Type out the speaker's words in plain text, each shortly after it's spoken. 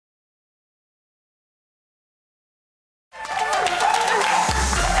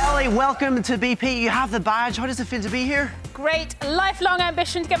welcome to BP. You have the badge. How does it feel to be here? Great lifelong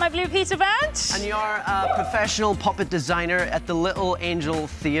ambition to get my Blue Peter badge. And you're a professional puppet designer at the Little Angel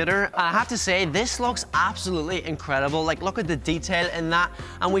Theatre. I have to say, this looks absolutely incredible. Like, look at the detail in that.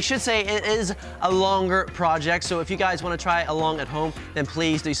 And we should say it is a longer project, so if you guys want to try it along at home, then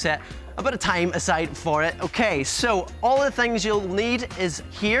please do set a bit of time aside for it. Okay, so all the things you'll need is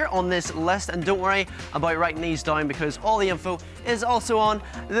here on this list, and don't worry about writing these down because all the info is also on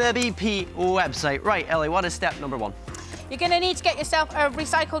the BP website. Right, Ellie, what is step number 1? You're going to need to get yourself a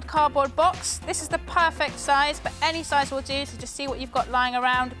recycled cardboard box. This is the perfect size, but any size will do, so just see what you've got lying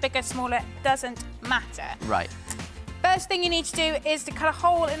around. Bigger, smaller, doesn't matter. Right. First thing you need to do is to cut a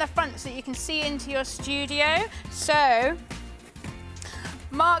hole in the front so that you can see into your studio. So,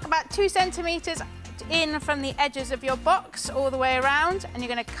 mark about 2 centimetres in from the edges of your box all the way around, and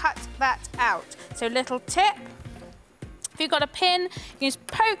you're going to cut that out. So, little tip. If you've got a pin, you can just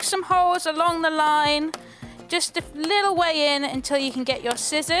poke some holes along the line, just a little way in until you can get your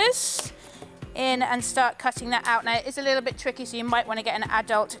scissors in and start cutting that out. Now, it is a little bit tricky, so you might want to get an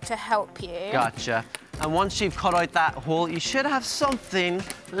adult to help you. Gotcha. And once you've cut out that hole, you should have something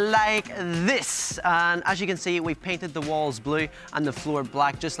like this. And as you can see, we've painted the walls blue and the floor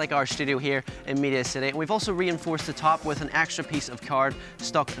black, just like our studio here in Media City. And we've also reinforced the top with an extra piece of card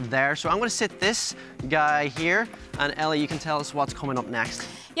stuck there. So I'm going to sit this guy here, and Ellie, you can tell us what's coming up next.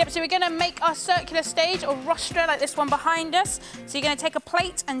 Yep, so we're going to make our circular stage or rostra like this one behind us. So you're going to take a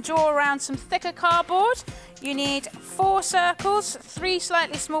plate and draw around some thicker cardboard. You need 4 circles, 3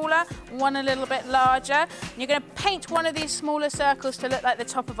 slightly smaller, 1 a little bit larger. And you're going to paint one of these smaller circles to look like the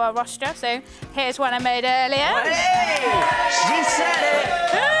top of our rostra. So here's one I made earlier. Hey! She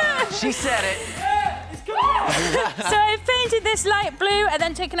said it! She said it. So I've painted this light blue and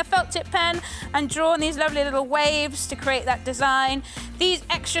then taken a felt tip pen and drawn these lovely little waves to create that design. These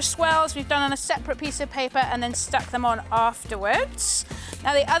extra swells we've done on a separate piece of paper and then stuck them on afterwards.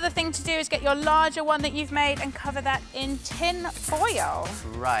 Now the other thing to do is get your larger one that you've made and cover that in tin foil.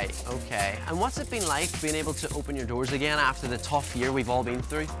 Right, okay. And what's it been like being able to open your doors again after the tough year we've all been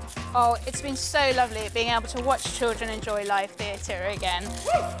through? Oh, it's been so lovely being able to watch children enjoy live theatre again.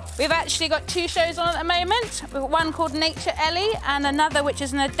 We've actually got 2 shows on at the moment. We've got one called Nature Ellie and another which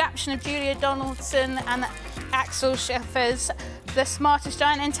is an adaptation of Julia Donaldson and Axel Schiffer's The Smartest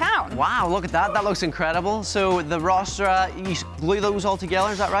Giant in Town. Wow, look at that. That looks incredible. So the rostra, you glue those all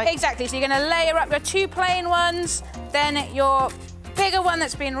together, is that right? Exactly. So you're going to layer up your 2 plain ones, then your bigger one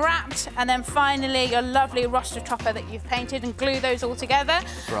that's been wrapped, and then finally your lovely rostra topper that you've painted, and glue those all together.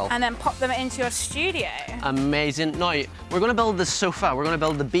 Bro. And then pop them into your studio. Amazing. Now, we're going to build the sofa. We're going to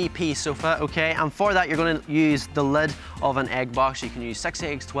build the BP sofa, okay? And for that, you're going to use the lid of an egg box. You can use 6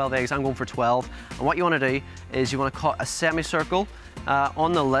 eggs, 12 eggs. I'm going for 12. And what you want to do is you want to cut a semicircle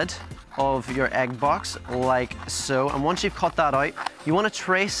on the lid of your egg box, like so. And once you've cut that out, you want to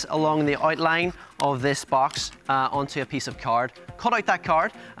trace along the outline of this box onto a piece of card. Cut out that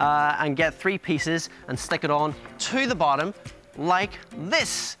card and get 3 pieces and stick it on to the bottom like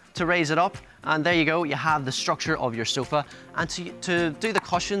this to raise it up. And there you go, you have the structure of your sofa. And to do the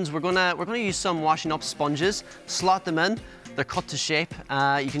cushions, we're gonna use some washing up sponges, slot them in. They're cut to shape.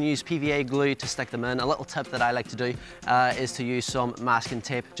 You can use PVA glue to stick them in. A little tip that I like to do is to use some masking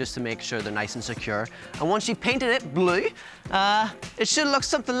tape just to make sure they're nice and secure. And once you've painted it blue, it should look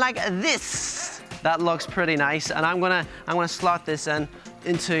something like this. That looks pretty nice. And I'm gonna slot this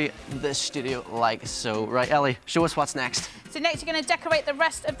into the studio like so. Right, Ellie, show us what's next. So next you're going to decorate the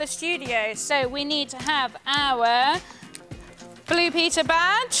rest of the studio. So we need to have our Blue Peter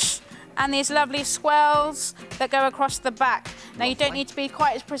badge and these lovely swells that go across the back. Now you don't need to be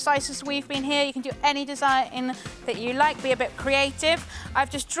quite as precise as we've been here. You can do any design that you like, be a bit creative.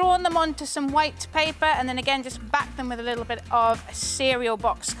 I've just drawn them onto some white paper and then again just back them with a little bit of a cereal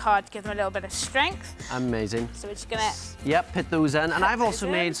box card to give them a little bit of strength. Amazing. So we're just gonna... Yep, put those in. And I've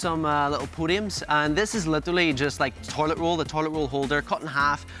also made some little podiums, and this is literally just like the toilet roll holder cut in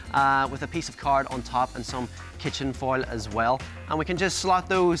half with a piece of card on top and some kitchen foil as well. And we can just slot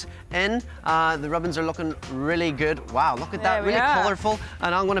those in. The ribbons are looking really good. Wow, look at that, really colourful.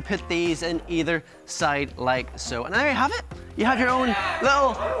 And I'm gonna put these in either side like so. And there you have it. You have your own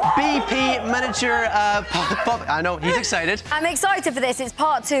little BP miniature puppet. I know, he's excited. I'm excited for this. It's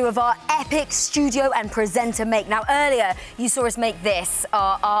part 2 of our epic studio and presenter make. Now, earlier, you saw us make this,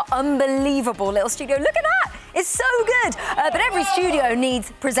 our unbelievable little studio. Look at that. It's so good. But every studio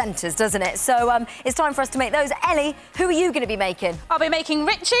needs presenters, doesn't it? So it's time for us to make those. Ellie, who are you going to be making? I'll be making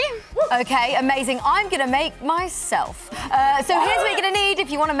Richie. OK, amazing. I'm going to make myself. So here's what you're going to need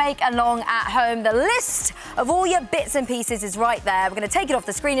if you want to make along at home. The list of all your bits and pieces is right there. We're going to take it off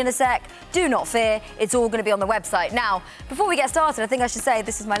the screen in a sec. Do not fear, it's all going to be on the website. Now, before we get started, I think I should say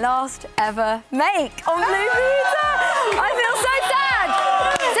this is my last ever make on Blue Peter. I feel so sad.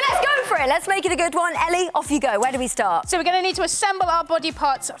 So let's go for it. Let's make it a good one. Ellie, off you go. Where do we start? So we're going to need to assemble our body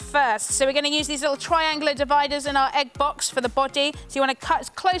parts first. So we're going to use these little triangular dividers in our egg box for the body. So you want to cut as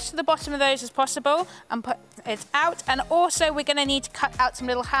close to the bottom of those as possible and put it out. And also we're going to need to cut out some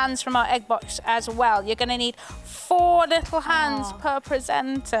little hands from our egg box as well. You're going to need 4 little hands per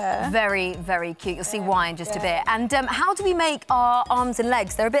presenter. Very, very cute. You'll see why in just a bit. And how do we make our arms and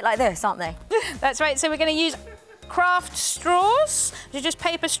legs? They're a bit like this, aren't they? That's right. So we're going to use craft straws. They're just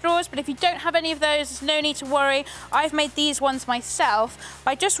paper straws, but if you don't have any of those, there's no need to worry. I've made these ones myself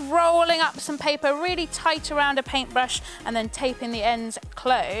by just rolling up some paper really tight around a paintbrush and then taping the ends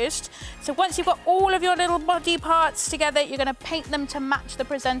closed. So once you've got all of your little body parts together, you're going to paint them to match the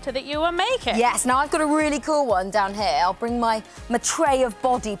presenter that you are making. Yes, now I've got a really cool one down here. I'll bring my tray of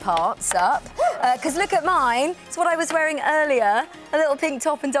body parts up, because look at mine. It's what I was wearing earlier, a little pink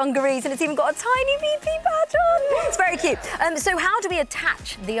top and dungarees, and it's even got a tiny BP badge on. It's very cute. So how do we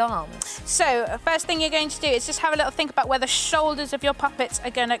attach the arms? So first thing you're going to do is just have a little think about where the shoulders of your puppets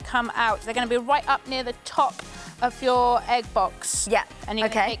are going to come out. They're going to be right up near the top of your egg box. Yeah. And you're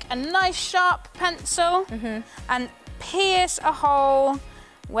going to take a nice sharp pencil and pierce a hole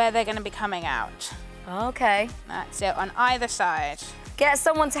where they're going to be coming out. Okay. That's it, on either side. Get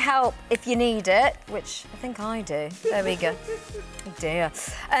someone to help if you need it, which I think I do. There we go. Oh dear.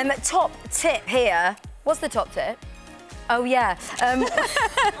 Top tip here. What's the top tip? Oh, yeah.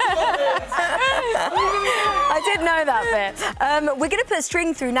 I did know that bit. We're going to put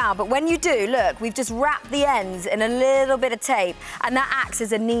string through now, but when you do, look, we've just wrapped the ends in a little bit of tape, and that acts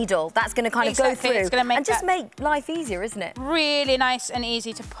as a needle. That's going to kind of go through it's gonna make and just make life easier, isn't it? Really nice and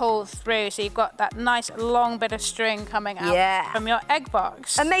easy to pull through, so you've got that nice long bit of string coming out from your egg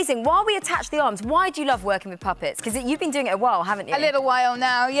box. Amazing. While we attach the arms, why do you love working with puppets? Because you've been doing it a while, haven't you? A little while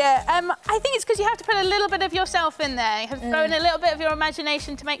now, yeah. I think it's because you have to put a little bit of yourself in there. You have to throw in a little bit of your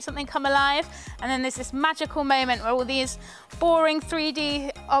imagination to make something come alive, and then there's this magical moment where all these boring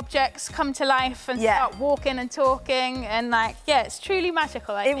 3D objects come to life and start walking and talking, and it's truly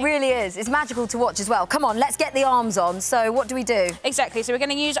magical, I think. It really is. It's magical to watch as well. Come on, let's get the arms on. So what do we do? Exactly, so we're going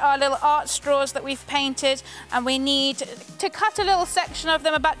to use our little art straws that we've painted, and we need to cut a little section of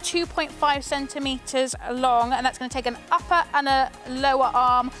them about 2.5 centimetres long, and that's going to take an upper and a lower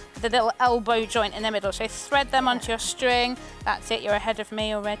arm with a little elbow joint in the middle. So thread them onto your string. That's it, you're ahead of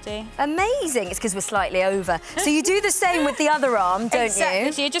me already. Amazing. It's because we're slightly over. So you do the same with the other arm, don't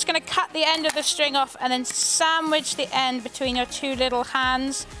you? So you're just going to cut the end of the string off and then sandwich the end between your 2 little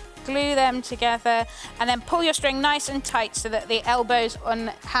hands, glue them together, and then pull your string nice and tight so that the elbows on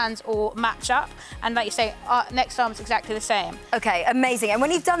hands all match up. And like you say, our next arm's exactly the same. Okay, amazing. And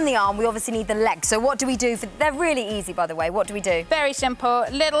when you've done the arm, we obviously need the legs. So what do we do? They're really easy, by the way. What do we do? Very simple.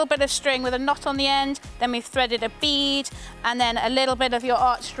 Little bit of string with a knot on the end, then we've threaded a bead, and then a little bit of your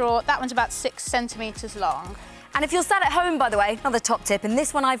art straw. That one's about 6 centimetres long. And if you're sat at home, by the way, another top tip, and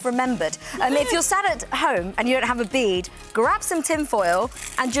this one I've remembered. If you're sat at home and you don't have a bead, grab some tin foil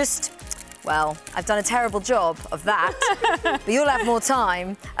and just, well, I've done a terrible job of that, but you'll have more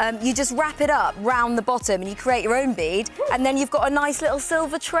time. You just wrap it up round the bottom and you create your own bead, and then you've got a nice little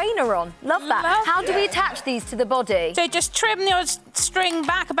silver trainer on. Love that. How do we attach these to the body? So just trim your string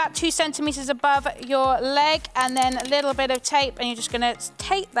back about 2 centimetres above your leg, and then a little bit of tape, and you're just going to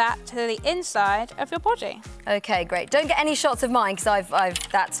tape that to the inside of your body. Okay, great. Don't get any shots of mine, because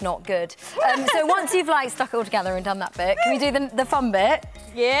that's not good. So once you've stuck it all together and done that bit, can we do the fun bit?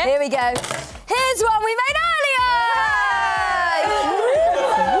 Yeah. Here we go. Here's one we made earlier!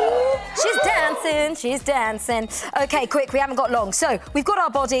 She's dancing, she's dancing. Okay, quick, we haven't got long. So, we've got our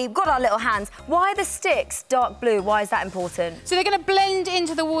body, we've got our little hands. Why are the sticks dark blue? Why is that important? So they're going to blend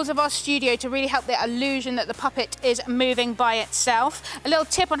into the walls of our studio to really help the illusion that the puppet is moving by itself. A little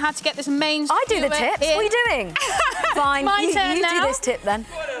tip on how to get this main I do the tips. What are you doing? Fine, you do this tip then.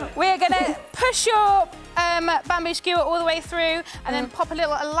 We're going to push your bamboo skewer all the way through, and then pop a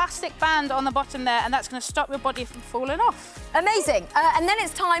little elastic band on the bottom there, and that's going to stop your body from falling off. Amazing. And then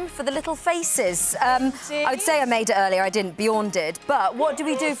it's time for the little faces. I would say I made it earlier, I didn't, Bjorn did. But what do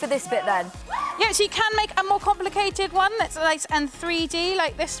we do for this bit then? Yeah, so you can make a more complicated one that's nice and 3D,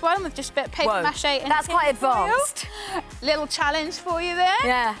 like this one, with just a bit of paper mache. And that's quite advanced. Little challenge for you there.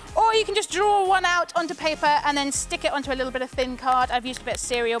 Yeah. Or you can just draw one out onto paper and then stick it onto a little bit of thin card. I've used a bit of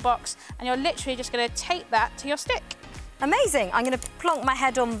cereal box, and you're literally just going to tape that to your stick. Amazing. I'm going to plonk my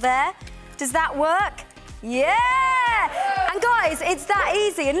head on there. Does that work? Yeah! And guys, it's that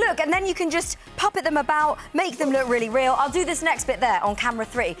easy. And look, and then you can just puppet them about, make them look really real. I'll do this next bit there on camera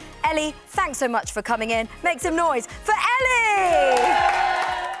 3. Ellie, thanks so much for coming in. Make some noise for Ellie!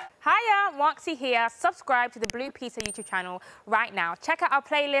 Hiya, Moxie here. Subscribe to the Blue Peter YouTube channel right now. Check out our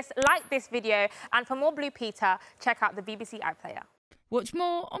playlist, like this video, and for more Blue Peter, check out the BBC iPlayer. Watch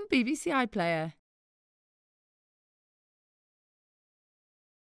more on BBC iPlayer.